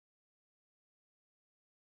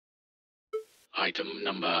Item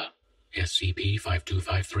Number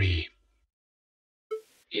SCP-5253.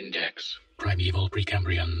 Index Primeval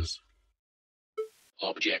Precambrians.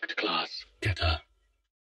 Object Class Keter.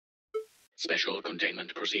 Special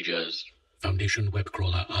Containment Procedures. Foundation Web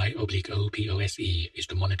Crawler I/OPOSE is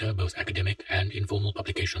to monitor both academic and informal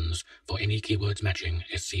publications for any keywords matching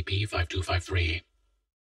SCP-5253.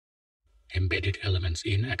 Embedded elements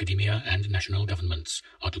in academia and national governments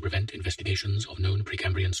are to prevent investigations of known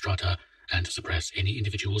Precambrian strata and suppress any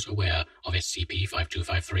individuals aware of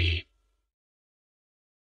SCP-5253.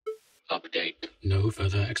 Update. No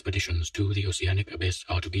further expeditions to the oceanic abyss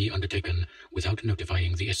are to be undertaken without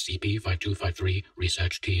notifying the SCP-5253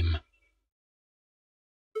 research team.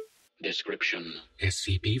 Description.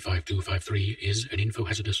 SCP-5253 is an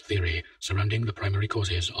infohazardous theory surrounding the primary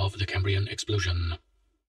causes of the Cambrian explosion.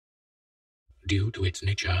 Due to its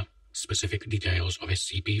nature, specific details of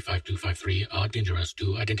SCP-5253 are dangerous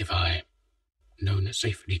to identify. Known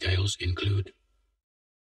safe details include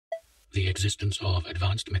the existence of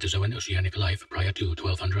advanced metazoan oceanic life prior to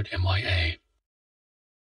 1200 MYA,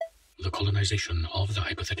 the colonization of the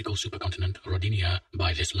hypothetical supercontinent Rodinia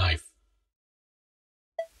by this life,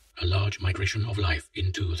 a large migration of life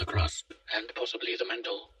into the crust, and possibly the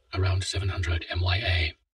mantle, around 700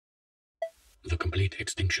 MYA, the complete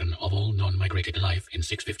extinction of all non-migrated life in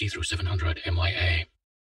 650 through 700 MYA,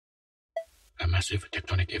 a massive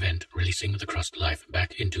tectonic event releasing the crust life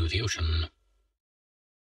back into the ocean,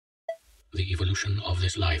 the evolution of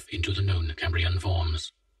this life into the known Cambrian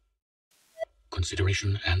forms,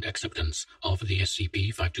 consideration and acceptance of the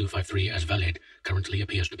SCP-5253 as valid currently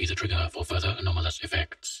appears to be the trigger for further anomalous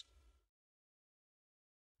effects.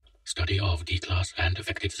 Study of D-class and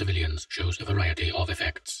affected civilians shows a variety of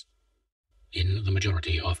effects. In the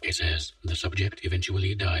majority of cases, the subject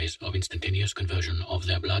eventually dies of instantaneous conversion of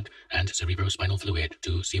their blood and cerebrospinal fluid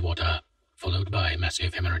to seawater, followed by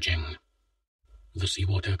massive hemorrhaging. The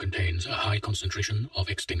seawater contains a high concentration of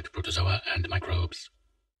extinct protozoa and microbes.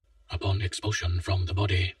 Upon expulsion from the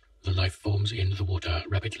body, the life forms in the water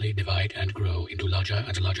rapidly divide and grow into larger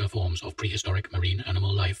and larger forms of prehistoric marine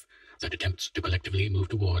animal life that attempts to collectively move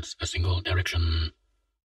towards a single direction.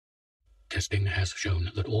 Testing has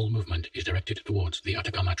shown that all movement is directed towards the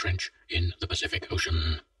Atacama Trench in the Pacific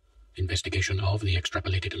Ocean. Investigation of the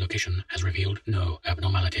extrapolated location has revealed no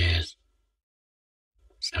abnormalities.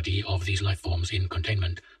 Study of these life forms in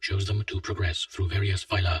containment shows them to progress through various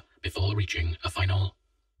phyla before reaching a final,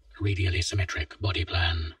 radially symmetric body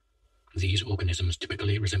plan. These organisms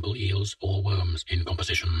typically resemble eels or worms in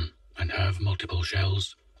composition, and have multiple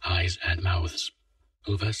shells, eyes, and mouths.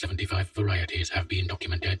 Over 75 varieties have been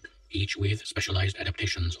documented, each with specialized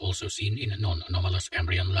adaptations also seen in non-anomalous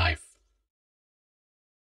Cambrian life.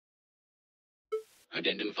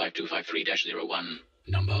 Addendum 5253-01.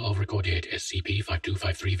 Number of recorded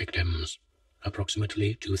SCP-5253 victims,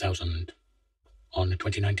 approximately 2,000. On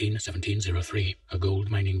 2019-17-03, a gold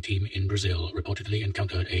mining team in Brazil reportedly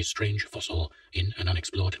encountered a strange fossil in an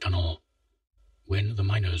unexplored tunnel. When the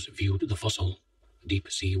miners viewed the fossil,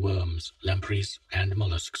 deep-sea worms, lampreys, and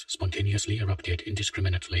mollusks spontaneously erupted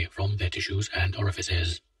indiscriminately from their tissues and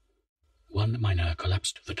orifices. One miner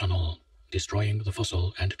collapsed the tunnel, destroying the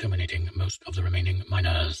fossil and terminating most of the remaining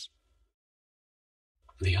miners.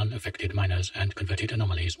 The unaffected miners and converted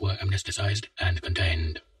anomalies were amnesticized and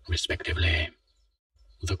contained, respectively.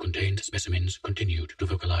 The contained specimens continued to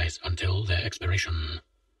vocalize until their expiration.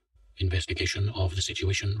 Investigation of the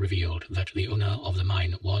situation revealed that the owner of the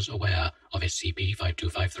mine was aware of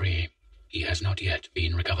SCP-5253. He has not yet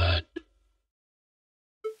been recovered.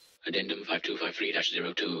 Addendum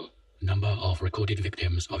 5253-02. Number of recorded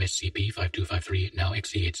victims of SCP-5253 now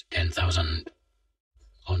exceeds 10,000.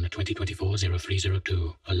 On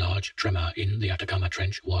 2024-0302, a large tremor in the Atacama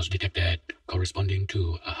Trench was detected, corresponding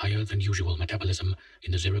to a higher-than-usual metabolism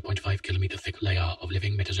in the 0.5 kilometer thick layer of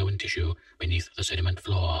living metazoan tissue beneath the sediment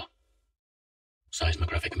floor.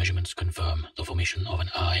 Seismographic measurements confirm the formation of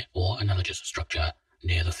an eye or analogous structure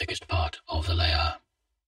near the thickest part of the layer.